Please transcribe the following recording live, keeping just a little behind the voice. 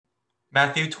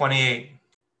Matthew 28,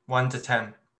 1 to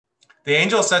 10. The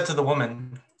angel said to the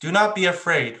woman, "Do not be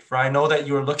afraid, for I know that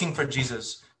you are looking for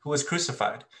Jesus, who was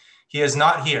crucified. He is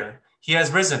not here. He has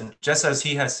risen, just as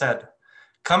he has said.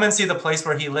 Come and see the place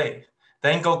where he lay.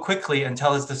 Then go quickly and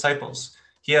tell his disciples,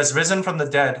 he has risen from the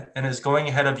dead and is going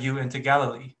ahead of you into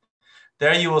Galilee.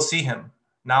 There you will see him.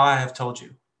 Now I have told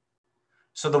you."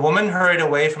 So the woman hurried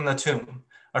away from the tomb,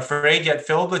 afraid yet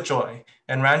filled with joy,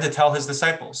 and ran to tell his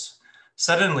disciples.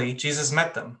 Suddenly Jesus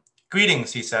met them.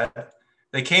 "Greetings," he said.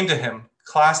 They came to him,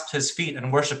 clasped his feet,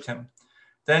 and worshipped him.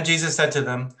 Then Jesus said to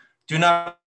them, "Do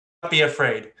not be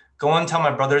afraid. Go and tell my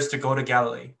brothers to go to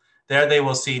Galilee. There they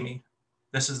will see me."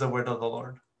 This is the word of the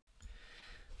Lord.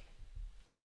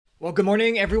 Well, good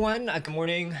morning, everyone. Good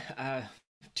morning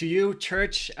to you,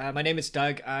 church. My name is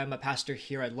Doug. I'm a pastor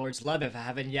here at Lord's Love. If I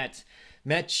haven't yet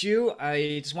met you,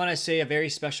 I just want to say a very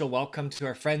special welcome to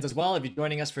our friends as well. If you're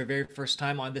joining us for the very first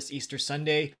time on this Easter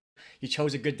Sunday, you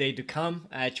chose a good day to come,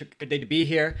 a good day to be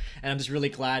here, and I'm just really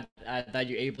glad that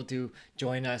you're able to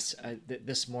join us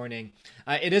this morning.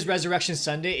 It is Resurrection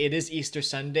Sunday. It is Easter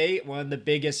Sunday, one of the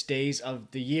biggest days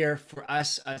of the year for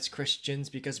us as Christians,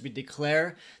 because we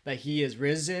declare that He is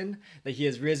risen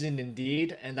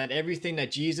indeed, and that everything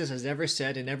that Jesus has ever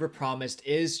said and ever promised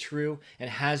is true and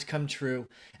has come true.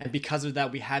 And because of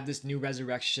that, we have this new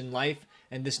resurrection life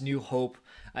and this new hope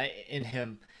in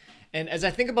Him. And as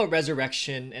I think about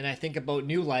resurrection and I think about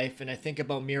new life and I think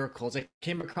about miracles, I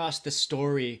came across this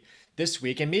story this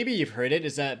week, and maybe you've heard it.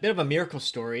 It's a bit of a miracle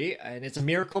story, and it's a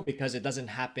miracle because it doesn't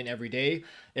happen every day.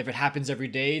 If it happens every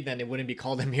day, then it wouldn't be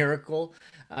called a miracle.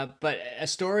 But a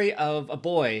story of a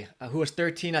boy who was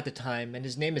 13 at the time, and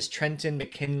his name is Trenton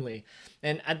McKinley.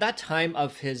 And at that time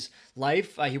of his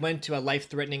life, he went to a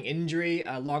life-threatening injury.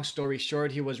 Long story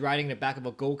short, he was riding in the back of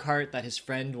a go-kart that his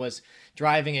friend was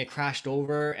driving and crashed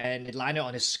over, and it landed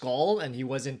on his skull, and he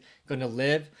wasn't going to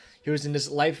live. He was in this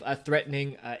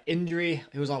life-threatening injury.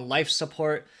 He was on life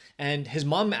support, and his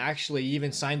mom actually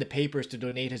even signed the papers to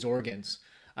donate his organs,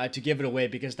 to give it away,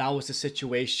 because that was the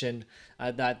situation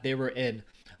that they were in.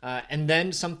 And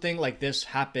then something like this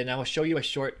happened. I will show you a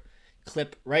short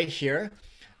clip right here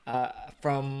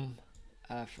from,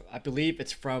 I believe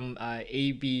it's from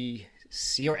ABC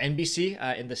or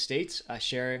NBC in the States,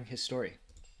 sharing his story.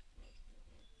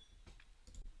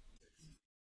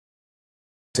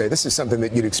 This is something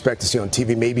that you'd expect to see on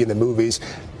TV, maybe in the movies.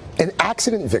 An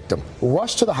accident victim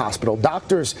rushed to the hospital.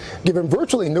 Doctors give him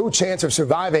virtually no chance of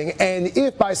surviving, and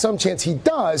if by some chance he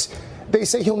does, they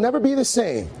say he'll never be the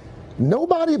same.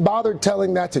 Nobody bothered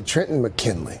telling that to Trenton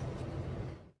McKinley.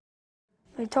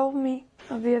 They told me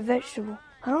I'd be a vegetable.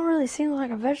 I don't really seem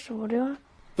like a vegetable, do I?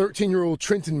 13-year-old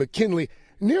Trenton McKinley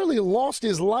nearly lost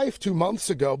his life 2 months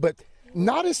ago, but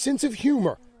not his sense of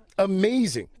humor.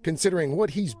 Amazing, considering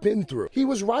what he's been through. He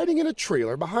was riding in a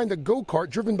trailer behind a go-kart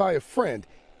driven by a friend.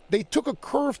 They took a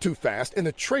curve too fast, and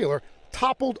the trailer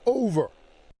toppled over.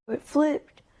 It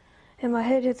flipped, and my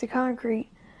head hit the concrete,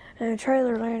 and the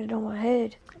trailer landed on my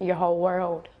head. Your whole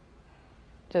world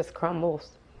just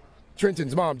crumbles.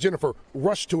 Trenton's mom, Jennifer,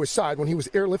 rushed to his side when he was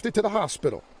airlifted to the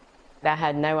hospital. I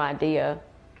had no idea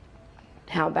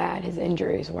how bad his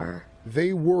injuries were.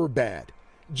 They were bad.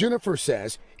 Jennifer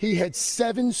says he had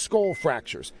 7 skull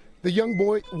fractures. The young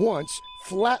boy once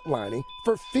flatlining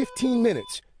for 15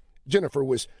 minutes. Jennifer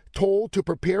was told to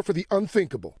prepare for the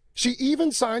unthinkable. She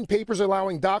even signed papers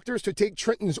allowing doctors to take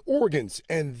Trenton's organs,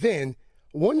 and then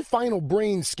one final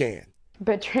brain scan.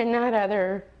 But Trent had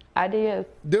other ideas.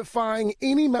 Defying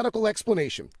any medical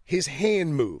explanation, his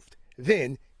hand moved,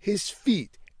 then his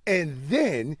feet, and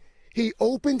then he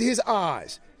opened his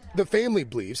eyes. The family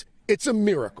believes it's a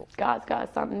miracle. God's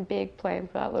got something big planned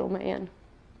for that little man.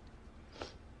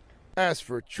 As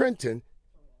for Trenton,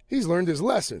 he's learned his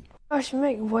lesson. I should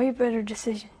make way better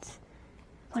decisions.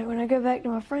 Like when I go back to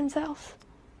my friend's house,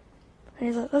 and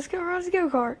he's like, "Let's go ride the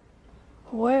go-kart."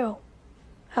 Well,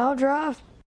 I'll drive.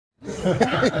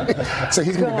 So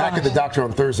he's going to be back at the doctor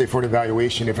on Thursday for an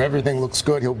evaluation. If everything looks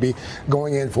good, he'll be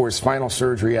going in for his final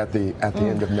surgery at the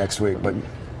end of next week. But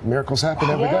miracles happen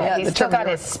every day. Yeah, he took out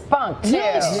his spunk, too.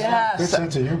 Yes. Good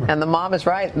sense of humor. And the mom is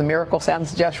right. The miracle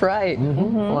sounds just right.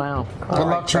 Mm-hmm. Wow. Good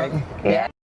luck, Trenton. Yeah.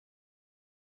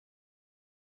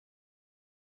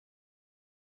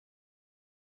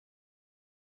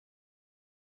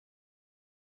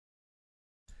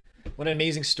 What an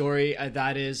amazing story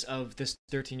that is of this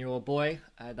 13-year-old boy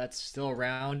that's still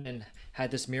around and had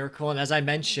this miracle. And as I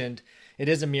mentioned, it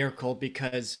is a miracle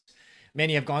because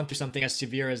many have gone through something as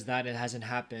severe as that. It hasn't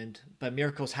happened. But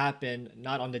miracles happen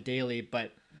not on the daily,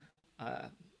 but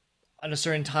on a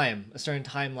certain time, a certain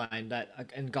timeline,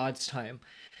 that in God's time.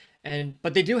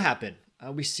 But they do happen.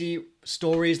 we see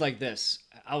stories like this.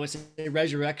 I would say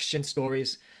resurrection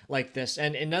stories like this.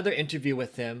 And in another interview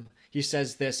with him, he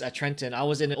says this at Trenton: I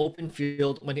was in an open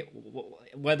field when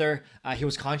whether he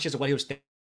was conscious of what he was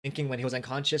thinking when he was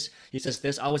unconscious. He says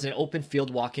this: I was in an open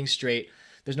field walking straight.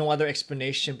 There's no other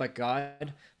explanation but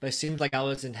God, but it seemed like I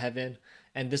was in heaven.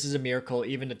 And this is a miracle.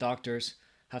 Even the doctors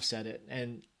have said it.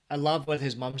 And I love what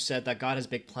his mom said, that God has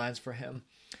big plans for him.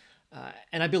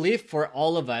 And I believe for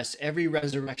all of us, every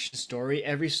resurrection story,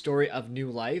 every story of new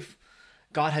life,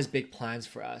 God has big plans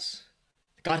for us.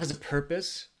 God has a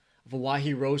purpose of why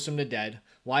he rose from the dead,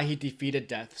 why he defeated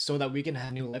death, so that we can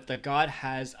have new life, that God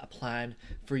has a plan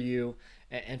for you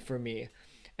and for me.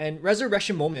 And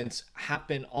resurrection moments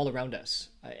happen all around us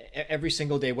every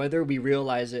single day, whether we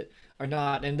realize it or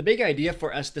not. And the big idea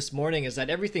for us this morning is that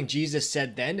everything Jesus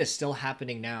said then is still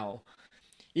happening now.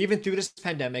 Even through this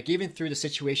pandemic, even through the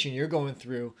situation you're going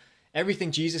through,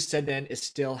 everything Jesus said then is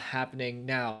still happening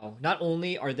now. Not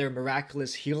only are there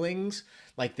miraculous healings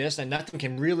like this that nothing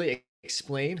can really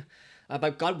explain,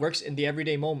 but God works in the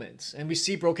everyday moments. And we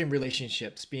see broken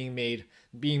relationships being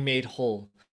made whole.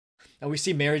 And we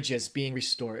see marriages being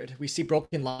restored. We see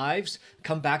broken lives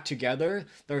come back together.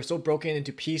 They're so broken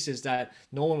into pieces that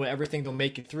no one would ever think they'll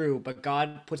make it through, but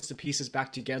God puts the pieces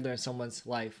back together in someone's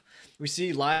life. We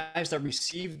see lives that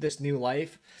receive this new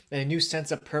life and a new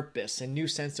sense of purpose, a new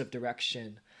sense of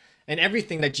direction. And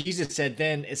everything that Jesus said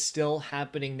then is still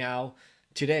happening now,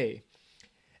 today.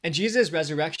 And Jesus'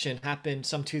 resurrection happened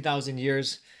some 2,000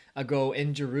 years ago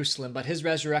in Jerusalem, but his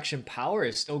resurrection power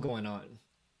is still going on.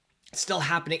 It's still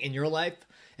happening in your life.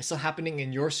 It's still happening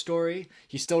in your story.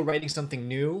 He's still writing something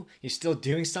new. He's still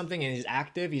doing something, and he's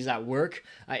active. He's at work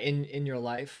in your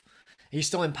life. He's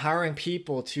still empowering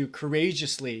people to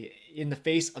courageously, in the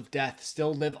face of death,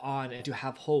 still live on and to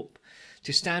have hope,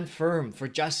 to stand firm for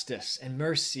justice and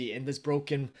mercy in this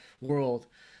broken world.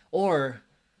 Or,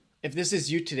 if this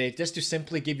is you today, just to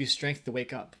simply give you strength to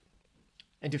wake up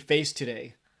and to face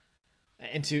today.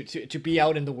 And to be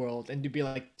out in the world and to be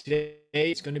like, today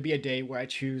it's going to be a day where I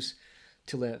choose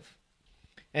to live.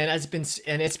 And it's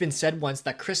been said once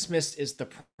that Christmas is the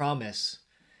promise,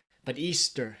 but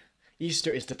Easter is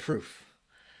the proof.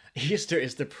 Easter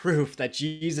is the proof that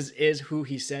Jesus is who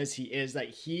he says he is, that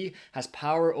he has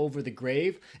power over the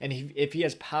grave. And if he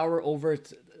has power over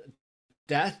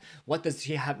death, what does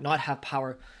he not have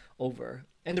power over?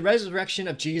 And the resurrection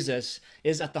of Jesus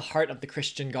is at the heart of the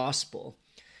Christian gospel.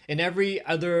 In every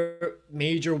other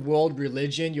major world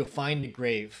religion, you'll find a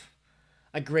grave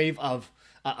of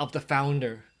the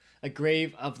founder, a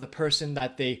grave of the person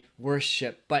that they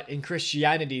worship. But in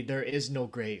Christianity, there is no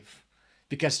grave,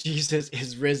 because Jesus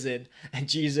is risen and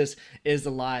Jesus is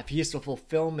alive. He is the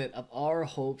fulfillment of our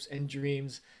hopes and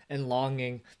dreams and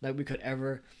longing that we could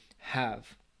ever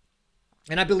have.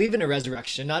 And I believe in a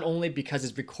resurrection, not only because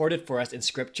it's recorded for us in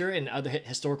scripture and other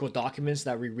historical documents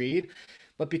that we read,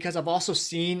 but because I've also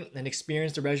seen and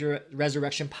experienced the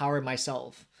resurrection power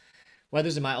myself, whether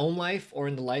it's in my own life or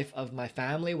in the life of my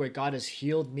family, where God has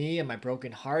healed me and my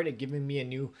broken heart and given me a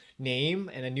new name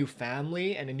and a new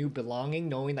family and a new belonging,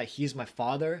 knowing that he's my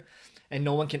father and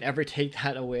no one can ever take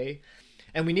that away.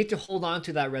 And we need to hold on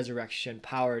to that resurrection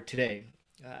power today.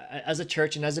 As a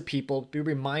church and as a people, be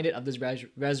reminded of this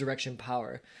resurrection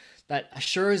power that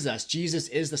assures us Jesus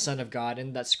is the Son of God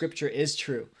and that scripture is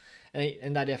true,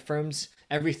 and that it affirms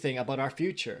everything about our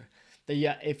future.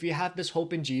 That if we have this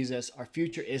hope in Jesus, our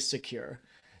future is secure.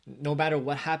 No matter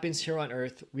what happens here on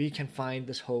earth, we can find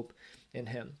this hope in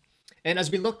him. And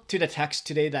as we look to the text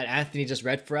today that Anthony just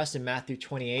read for us in Matthew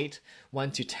 28,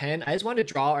 1-10, I just want to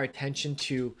draw our attention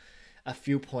to a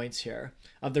few points here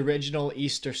of the original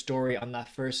Easter story on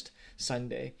that first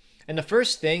Sunday. And the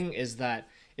first thing is that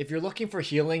if you're looking for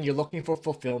healing, you're looking for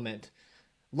fulfillment,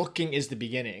 looking is the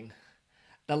beginning.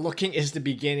 That looking is the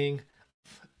beginning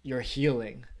of your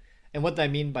healing. And what do I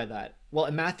mean by that? Well,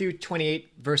 in Matthew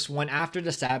 28, verse 1, after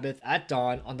the Sabbath, at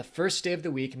dawn, on the first day of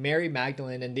the week, Mary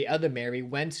Magdalene and the other Mary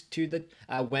went to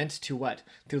what?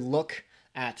 To look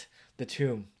at the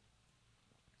tomb.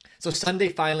 So Sunday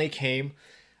finally came.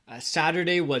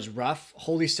 Saturday was rough.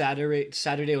 Holy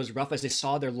Saturday was rough as they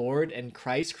saw their Lord and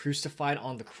Christ crucified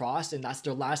on the cross, and that's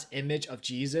their last image of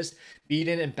Jesus,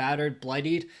 beaten and battered,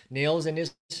 bloodied, nails in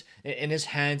his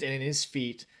hands and in his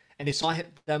feet, and they saw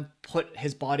them put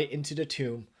his body into the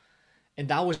tomb, and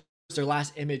that was their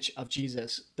last image of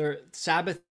Jesus. Their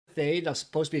Sabbath day, that was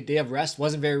supposed to be a day of rest,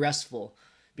 wasn't very restful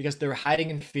because they were hiding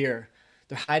in fear.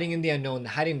 They're hiding in the unknown,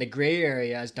 hiding in the gray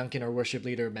area, as Duncan, our worship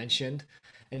leader, mentioned,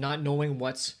 and not knowing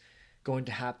what's going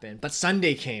to happen. But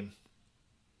Sunday came.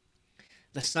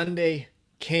 The Sunday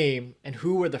came, and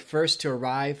who were the first to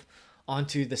arrive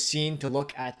onto the scene to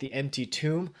look at the empty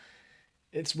tomb.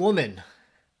 It's women.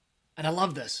 And I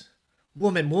love this.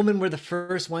 Women were the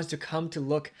first ones to come to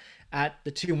look at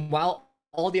the tomb. While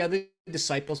all the other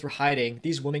disciples were hiding,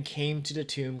 these women came to the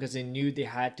tomb because they knew they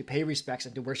had to pay respects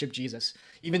and to worship Jesus,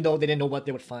 even though they didn't know what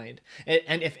they would find.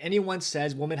 And if anyone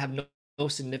says women have no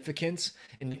significance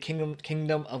in the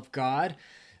kingdom of God,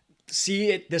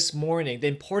 see it this morning. The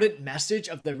important message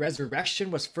of the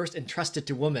resurrection was first entrusted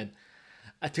to women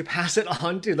to pass it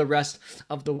on to the rest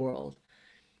of the world.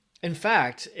 In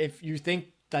fact, if you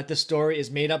think that the story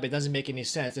is made up, it doesn't make any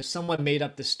sense. If someone made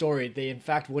up the story, they in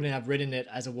fact wouldn't have written it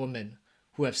as a woman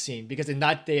who have seen, because in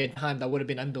that day and time, that would have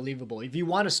been unbelievable. If you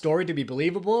want a story to be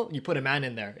believable, you put a man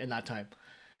in there in that time,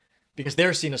 because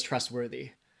they're seen as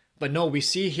trustworthy. But no, we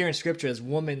see here in scripture as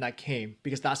women that came,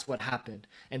 because that's what happened,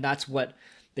 and that's what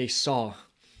they saw.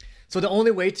 So the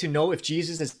only way to know if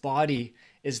Jesus' body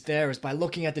is there is by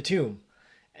looking at the tomb.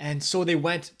 And so they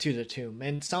went to the tomb.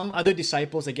 And some other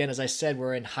disciples, again, as I said,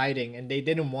 were in hiding, and they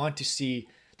didn't want to see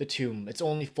the tomb. It's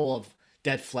only full of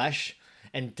dead flesh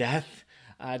and death.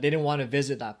 They didn't want to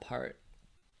visit that part.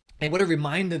 It would have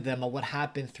reminded them of what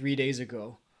happened 3 days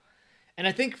ago. And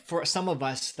I think for some of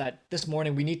us that this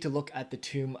morning we need to look at the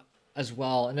tomb as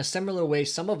well. In a similar way,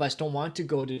 some of us don't want to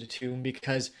go to the tomb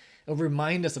because it'll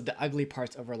remind us of the ugly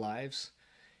parts of our lives.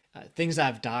 Things that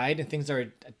have died and things that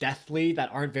are deathly, that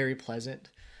aren't very pleasant.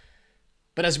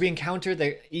 But as we encounter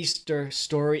the Easter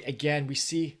story again, we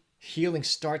see healing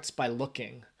starts by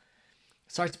looking.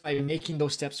 Starts by making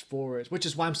those steps forward, which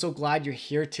is why I'm so glad you're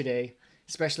here today,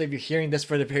 especially if you're hearing this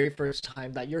for the very first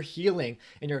time, that your healing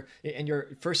and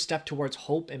your first step towards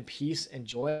hope and peace and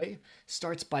joy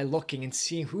starts by looking and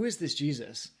seeing, who is this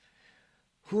Jesus?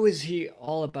 Who is he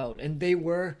all about? And they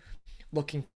were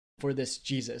looking for this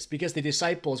Jesus because the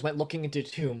disciples went looking into the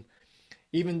tomb.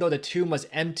 Even though the tomb was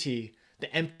empty,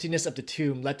 the emptiness of the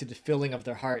tomb led to the filling of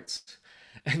their hearts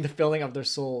and the filling of their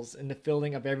souls and the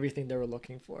filling of everything they were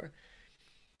looking for.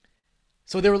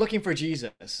 So they were looking for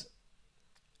Jesus.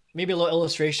 Maybe a little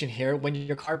illustration here. When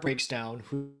your car breaks down,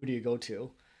 who do you go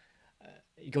to?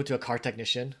 You go to a car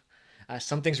technician.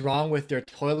 Something's wrong with your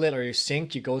toilet or your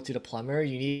sink, you go to the plumber.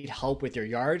 You need help with your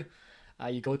yard.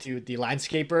 You go to the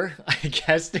landscaper, I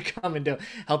guess, to come and to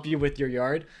help you with your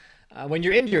yard. When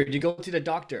you're injured, you go to the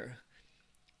doctor.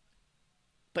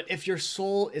 But if your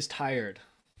soul is tired,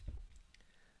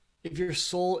 if your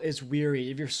soul is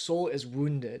weary, if your soul is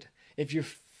wounded, if you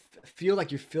feel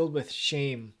like you're filled with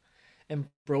shame and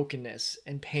brokenness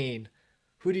and pain,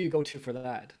 who do you go to for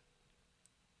that?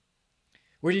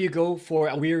 Where do you go for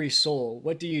a weary soul?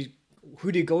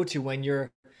 Who do you go to when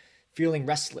you're feeling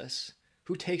restless?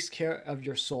 Who takes care of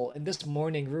your soul? And this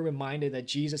morning, we're reminded that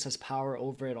Jesus has power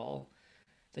over it all,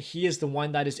 that he is the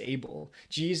one that is able.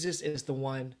 Jesus is the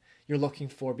one you're looking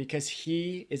for because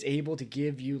he is able to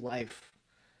give you life.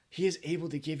 He is able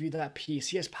to give you that peace.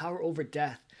 He has power over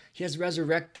death. He has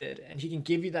resurrected, and he can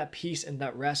give you that peace and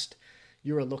that rest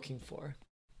you are looking for.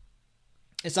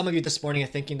 And some of you this morning are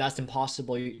thinking that's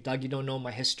impossible. Doug, you don't know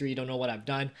my history. You don't know what I've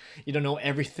done. You don't know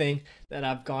everything that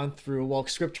I've gone through. Well,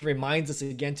 scripture reminds us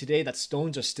again today that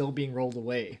stones are still being rolled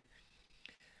away.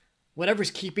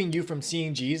 Whatever's keeping you from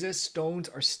seeing Jesus, stones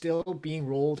are still being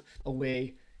rolled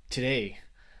away today.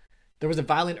 There was a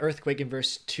violent earthquake in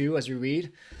verse 2 as we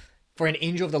read. For an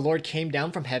angel of the Lord came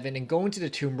down from heaven and going to the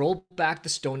tomb, rolled back the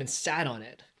stone and sat on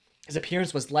it. His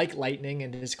appearance was like lightning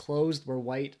and his clothes were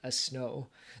white as snow.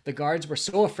 The guards were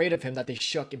so afraid of him that they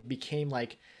shook and became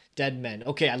like dead men.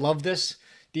 Okay, I love this.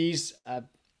 These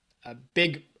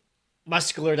big,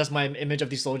 muscular, that's my image of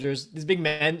these soldiers. These big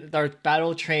men that are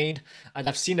battle trained,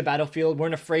 I've seen the battlefield,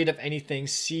 weren't afraid of anything,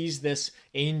 sees this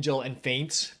angel and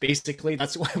faints. Basically,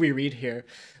 that's what we read here.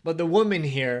 But the women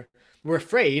here were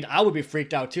afraid. I would be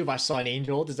freaked out too if I saw an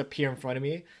angel disappear in front of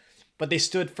me. But they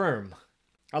stood firm.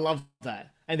 I love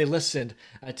that. And they listened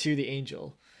to the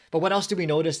angel. But what else do we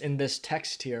notice in this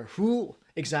text here? Who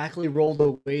exactly rolled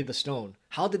away the stone?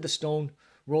 How did the stone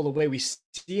roll away? We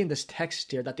see in this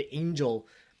text here that the angel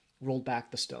rolled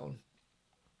back the stone.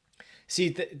 See,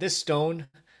 this stone,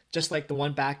 just like the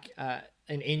one back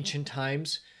in ancient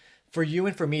times, for you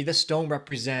and for me, this stone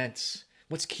represents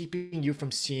what's keeping you from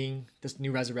seeing this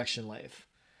new resurrection life,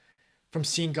 from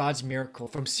seeing God's miracle,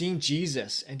 from seeing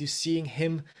Jesus and to seeing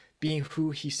him being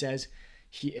who he says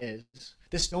he is.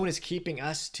 This stone is keeping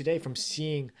us today from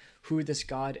seeing who this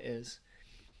God is.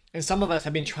 And some of us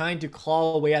have been trying to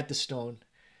claw away at the stone.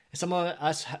 And some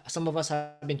of us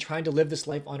have been trying to live this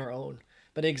life on our own,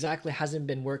 but it exactly hasn't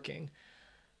been working.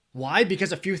 Why?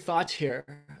 Because a few thoughts here.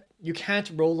 You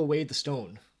can't roll away the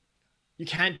stone. You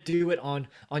can't do it on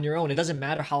your own. It doesn't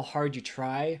matter how hard you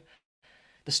try.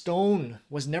 The stone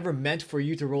was never meant for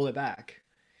you to roll it back.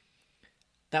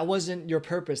 That wasn't your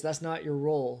purpose. That's not your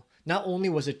role. Not only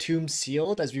was the tomb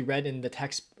sealed, as we read in the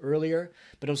text earlier,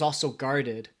 but it was also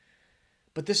guarded.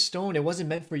 But this stone, it wasn't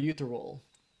meant for you to roll.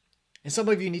 And some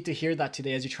of you need to hear that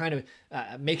today as you're trying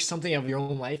to make something of your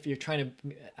own life. You're trying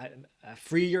to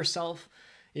free yourself,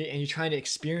 and you're trying to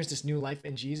experience this new life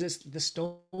in Jesus. This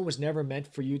stone was never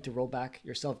meant for you to roll back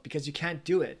yourself, because you can't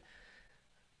do it.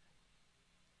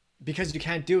 Because you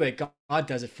can't do it, God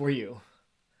does it for you.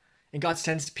 And God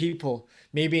sends people,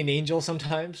 maybe an angel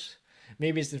sometimes,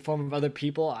 maybe it's in the form of other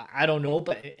people, I don't know,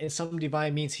 but in some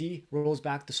divine means, he rolls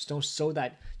back the stone so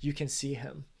that you can see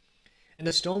him. And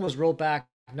the stone was rolled back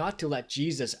not to let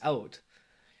Jesus out,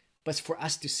 but it's for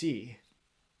us to see.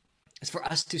 It's for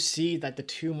us to see that the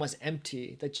tomb was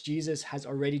empty, that Jesus has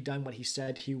already done what he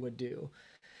said he would do.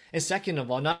 And second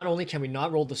of all, not only can we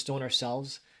not roll the stone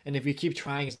ourselves, and if we keep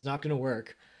trying, it's not going to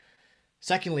work.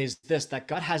 Secondly is this, that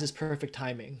God has his perfect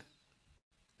timing.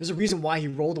 There's a reason why he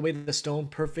rolled away the stone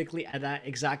perfectly at that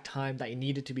exact time that it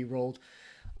needed to be rolled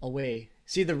away.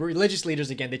 See, the religious leaders,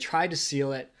 again, they tried to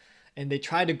seal it and they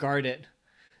tried to guard it,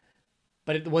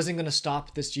 but it wasn't going to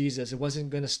stop this Jesus. It wasn't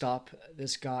going to stop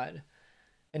this God.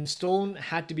 And the stone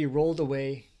had to be rolled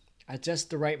away at just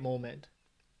the right moment.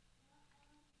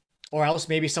 Or else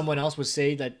maybe someone else would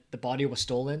say that the body was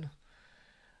stolen.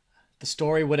 The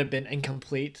story would have been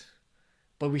incomplete.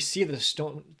 But we see that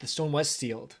the stone was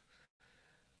sealed.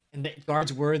 And the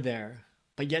guards were there,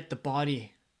 but yet the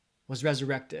body was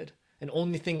resurrected. And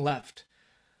only thing left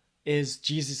is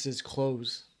Jesus's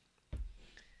clothes.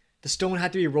 The stone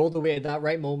had to be rolled away at that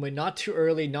right moment, not too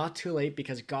early, not too late,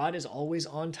 because God is always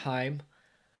on time.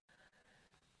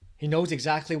 He knows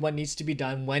exactly what needs to be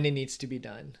done, when it needs to be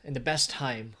done, and the best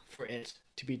time for it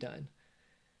to be done.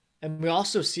 And we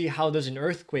also see how there's an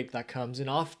earthquake that comes, and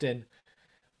often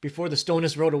before the stone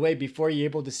is rolled away, before you're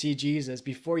able to see Jesus,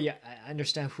 before you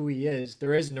understand who he is,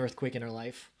 there is an earthquake in our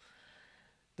life.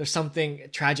 There's something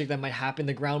tragic that might happen.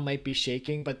 The ground might be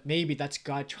shaking, but maybe that's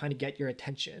God trying to get your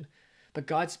attention. But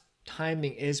God's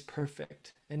timing is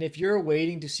perfect. And if you're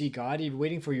waiting to see God, if you're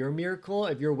waiting for your miracle,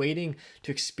 if you're waiting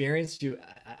to experience, to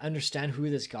understand who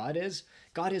this God is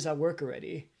at work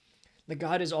already. The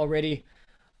God is already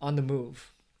on the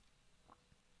move.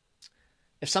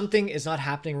 If something is not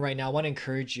happening right now, I want to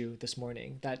encourage you this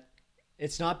morning that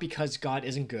it's not because God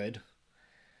isn't good.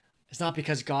 It's not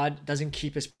because God doesn't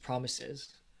keep his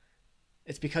promises.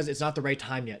 It's because it's not the right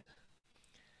time yet.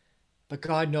 But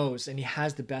God knows, and he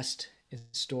has the best in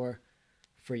store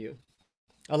for you.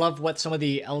 I love what some of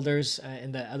the elders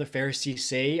and the other Pharisees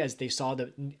say as they saw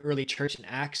the early church in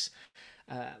Acts,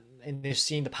 and they're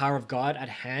seeing the power of God at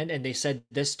hand, and they said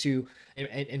this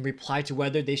in reply to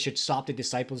whether they should stop the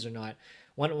disciples or not.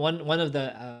 One of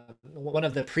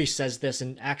the priests says this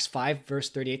in Acts 5, verse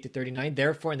 38 to 39.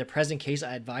 Therefore, in the present case,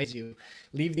 I advise you,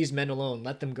 leave these men alone,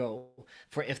 let them go.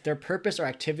 For if their purpose or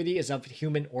activity is of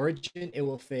human origin, it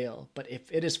will fail. But if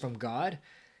it is from God,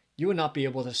 you will not be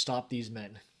able to stop these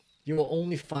men. You will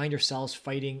only find yourselves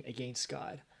fighting against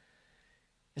God.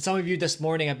 And some of you this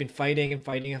morning have been fighting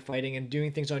and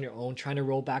doing things on your own, trying to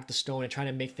roll back the stone and trying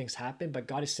to make things happen. But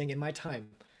God is saying, in my time,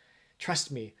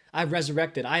 trust me, I've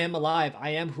resurrected. I am alive.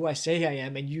 I am who I say I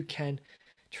am, and you can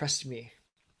trust me.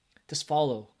 Just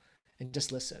follow and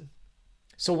just listen.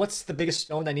 So what's the biggest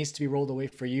stone that needs to be rolled away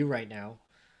for you right now?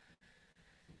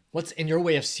 What's in your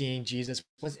way of seeing Jesus?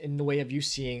 What's in the way of you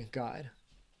seeing God?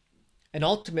 And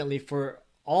ultimately, for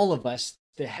all of us,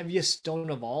 the heaviest stone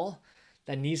of all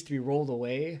that needs to be rolled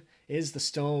away is the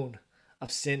stone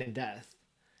of sin and death.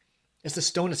 It's the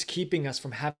stone that's keeping us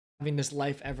from having this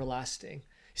life everlasting.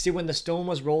 See, when the stone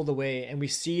was rolled away and we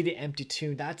see the empty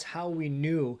tomb, that's how we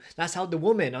knew. That's how the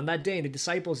woman on that day, the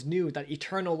disciples knew that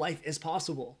eternal life is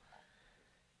possible.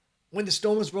 When the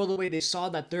stone was rolled away, they saw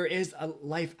that there is a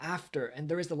life after, and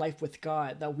there is the life with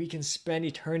God, that we can spend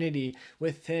eternity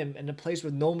with him in a place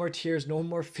with no more tears, no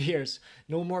more fears,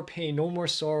 no more pain, no more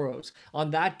sorrows.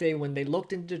 On that day, when they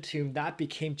looked into the tomb, that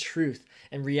became truth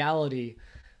and reality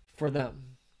for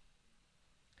them.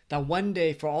 That one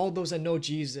day, for all those that know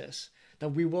Jesus, that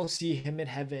we will see him in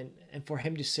heaven, and for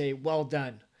him to say, well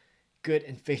done, good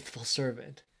and faithful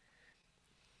servant.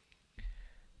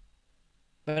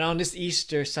 But on this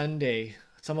Easter Sunday,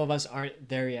 some of us aren't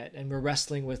there yet, and we're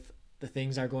wrestling with the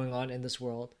things that are going on in this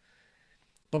world.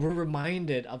 But we're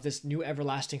reminded of this new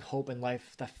everlasting hope and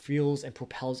life that fuels and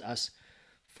propels us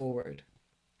forward.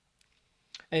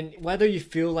 And whether you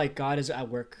feel like God is at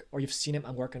work, or you've seen him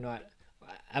at work or not,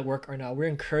 we're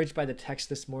encouraged by the text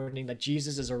this morning that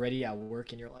Jesus is already at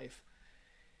work in your life.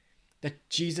 That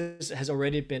Jesus has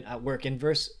already been at work. In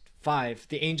verse 5,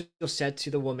 the angel said to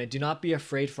the woman, "Do not be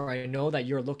afraid, for I know that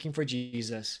you are looking for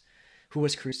Jesus who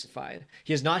was crucified.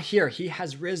 He is not here. He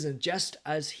has risen, just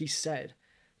as he said.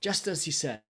 Just as he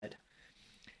said.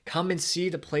 Come and see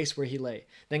the place where he lay.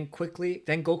 Then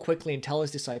go quickly and tell his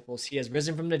disciples, he has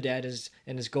risen from the dead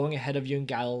and is going ahead of you in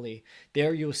Galilee.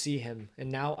 There you will see him.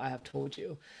 And now I have told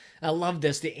you." I love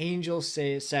this. The angel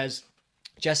says,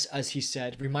 just as he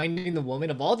said, reminding the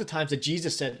woman of all the times that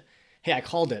Jesus said, "Hey, I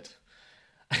called it.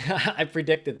 I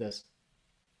predicted this.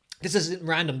 This isn't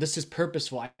random. This is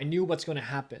purposeful. I knew what's going to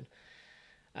happen."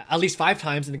 At least 5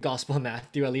 times in the Gospel of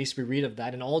Matthew, at least we read of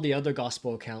that, and all the other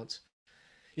Gospel accounts.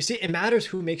 You see, it matters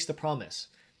who makes the promise.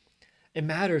 It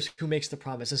matters who makes the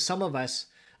promise. And some of us,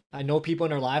 I know people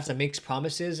in our lives that makes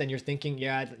promises, and you're thinking,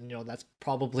 yeah, that's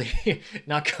probably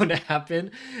not going to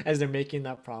happen as they're making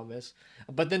that promise.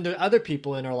 But then there are other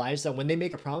people in our lives that when they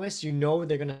make a promise, you know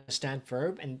they're going to stand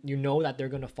firm, and you know that they're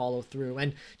going to follow through.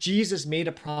 And Jesus made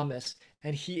a promise,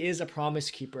 and he is a promise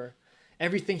keeper.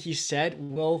 Everything he said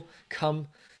will come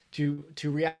to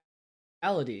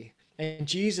reality. And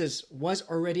Jesus was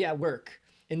already at work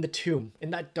in the tomb, in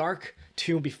that dark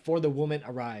tomb before the woman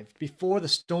arrived, before the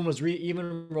stone was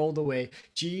even rolled away.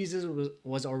 Jesus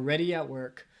was already at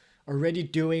work, already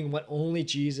doing what only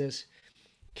Jesus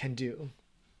can do.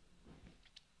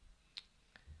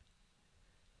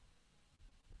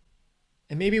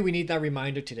 And maybe we need that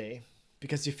reminder today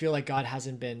because you feel like God has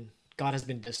been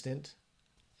distant,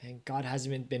 and God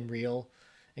hasn't been real,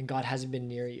 and God hasn't been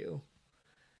near you.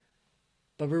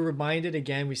 But we're reminded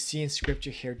again, we see in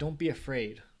scripture here, don't be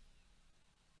afraid.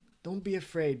 Don't be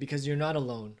afraid because you're not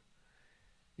alone.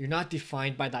 You're not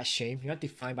defined by that shame. You're not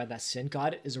defined by that sin.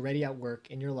 God is already at work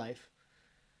in your life.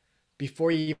 Before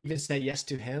you even said yes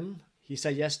to him, he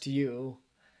said yes to you.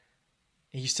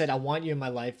 And he said, "I want you in my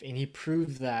life." And he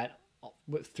proved that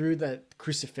through the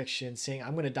crucifixion, saying,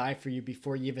 "I'm going to die for you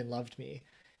before you even loved me,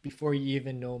 before you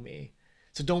even know me."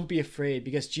 So don't be afraid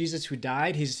because Jesus who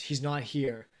died, he's not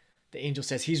here. The angel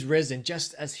says he's risen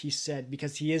just as he said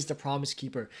because he is the promise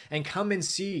keeper. And come and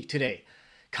see today.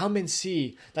 Come and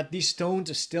see that these stones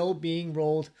are still being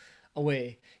rolled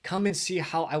away. Come and see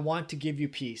how I want to give you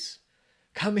peace.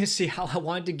 Come and see how I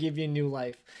want to give you new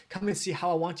life. Come and see how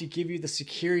I want to give you the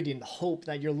security and the hope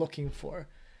that you're looking for.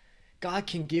 God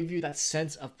can give you that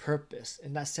sense of purpose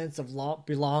and that sense of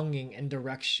belonging and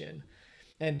direction.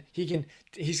 And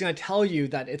he's going to tell you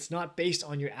that it's not based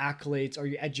on your accolades or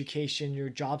your education, your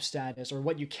job status, or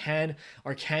what you can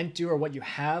or can't do, or what you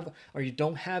have or you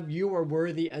don't have. You are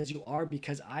worthy as you are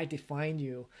because I define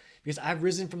you, because I've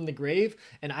risen from the grave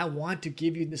and I want to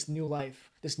give you this new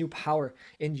life, this new power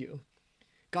in you.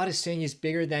 God is saying he's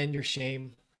bigger than your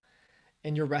shame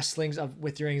and your wrestlings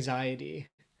with your anxiety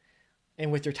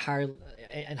and with your tired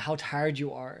and how tired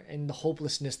you are and the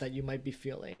hopelessness that you might be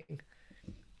feeling.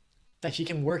 That he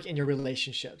can work in your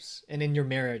relationships and in your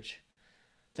marriage.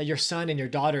 That your son and your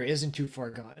daughter isn't too far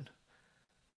gone.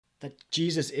 That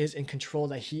Jesus is in control,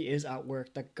 that he is at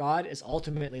work. That God is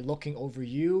ultimately looking over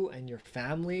you and your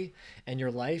family and your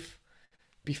life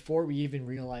before we even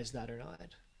realize that or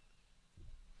not.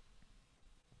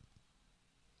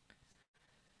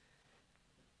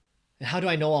 And how do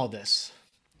I know all this?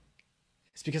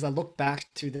 It's because I look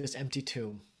back to this empty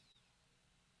tomb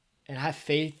and I have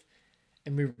faith.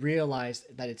 And we realize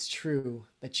that it's true,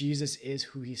 that Jesus is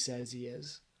who he says he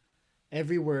is.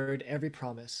 Every word, every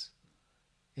promise,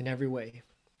 in every way.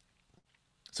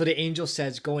 So the angel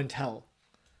says, go and tell.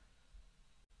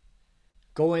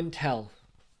 Go and tell.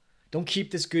 Don't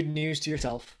keep this good news to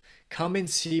yourself. Come and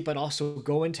see, but also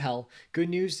go and tell. Good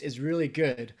news is really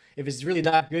good. If it's really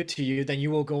that good to you, then you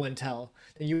will go and tell.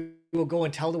 Then you will go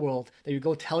and tell the world. That you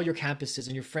go tell your campuses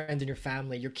and your friends and your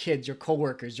family, your kids, your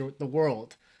coworkers, the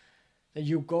world. That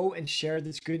you go and share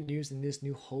this good news and this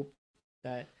new hope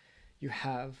that you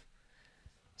have.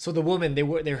 So the woman,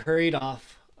 they hurried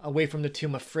off away from the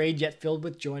tomb, afraid yet filled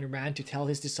with joy, and ran to tell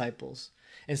his disciples.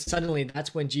 And suddenly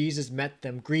that's when Jesus met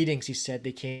them. Greetings, he said.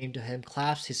 They came to him,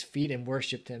 clasped his feet, and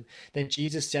worshipped him. Then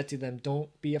Jesus said to them, don't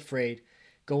be afraid.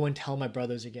 Go and tell my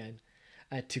brothers again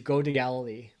to go to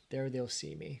Galilee. There they'll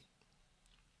see me.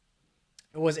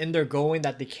 It was in their going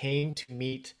that they came to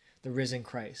meet the risen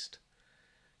Christ.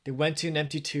 They went to an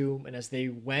empty tomb, and as they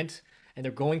went and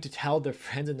they're going to tell their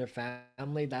friends and their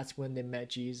family, that's when they met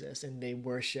Jesus and they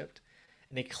worshiped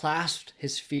and they clasped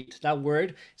his feet. That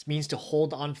word means to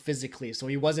hold on physically, so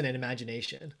he wasn't an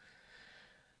imagination.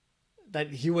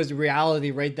 That he was reality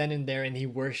right then and there, and he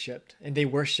worshiped and they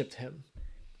worshiped him.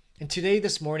 And today,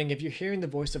 this morning, if you're hearing the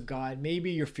voice of God, maybe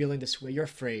you're feeling this way, you're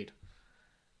afraid.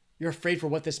 You're afraid for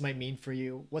what this might mean for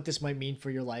you, what this might mean for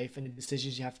your life and the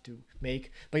decisions you have to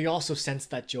make. But you also sense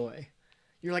that joy.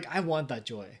 You're like, I want that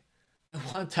joy. I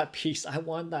want that peace. I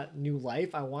want that new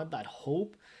life. I want that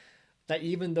hope that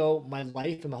even though my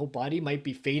life and my whole body might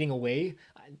be fading away,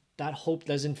 that hope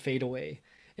doesn't fade away.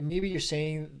 And maybe you're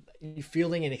saying, you're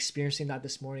feeling and experiencing that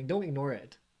this morning. Don't ignore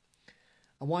it.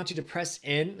 I want you to press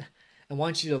in. I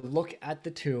want you to look at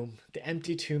the tomb, the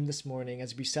empty tomb this morning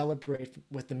as we celebrate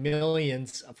with the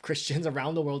millions of Christians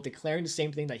around the world declaring the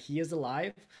same thing, that he is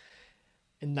alive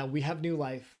and that we have new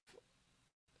life.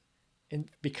 And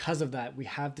because of that, we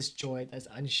have this joy that's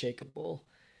unshakable.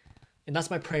 And that's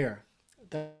my prayer,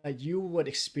 that you would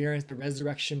experience the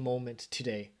resurrection moment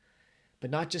today, but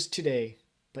not just today,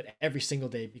 but every single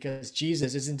day, because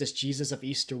Jesus isn't just Jesus of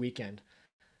Easter weekend,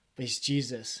 but he's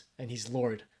Jesus and he's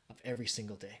Lord of every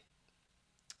single day.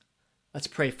 Let's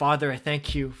pray. Father, I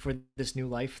thank you for this new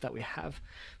life that we have,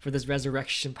 for this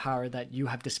resurrection power that you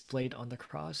have displayed on the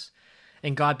cross.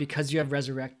 And God, because you have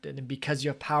resurrected and because you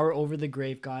have power over the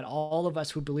grave, God, all of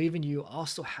us who believe in you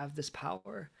also have this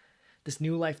power, this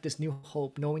new life, this new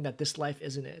hope, knowing that this life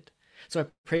isn't it. So I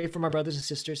pray for my brothers and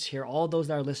sisters here, all those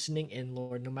that are listening in,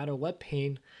 Lord, no matter what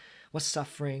pain, what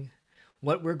suffering,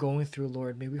 what we're going through,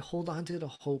 Lord, may we hold on to the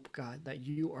hope, God, that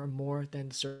you are more than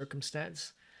the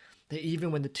circumstance. That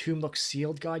even when the tomb looks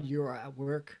sealed, God, you are at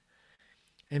work.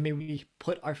 And may we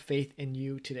put our faith in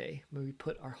you today. May we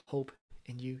put our hope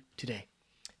in you today.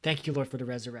 Thank you, Lord, for the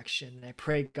resurrection. And I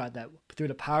pray, God, that through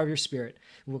the power of your Spirit,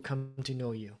 we will come to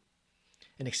know you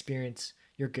and experience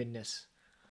your goodness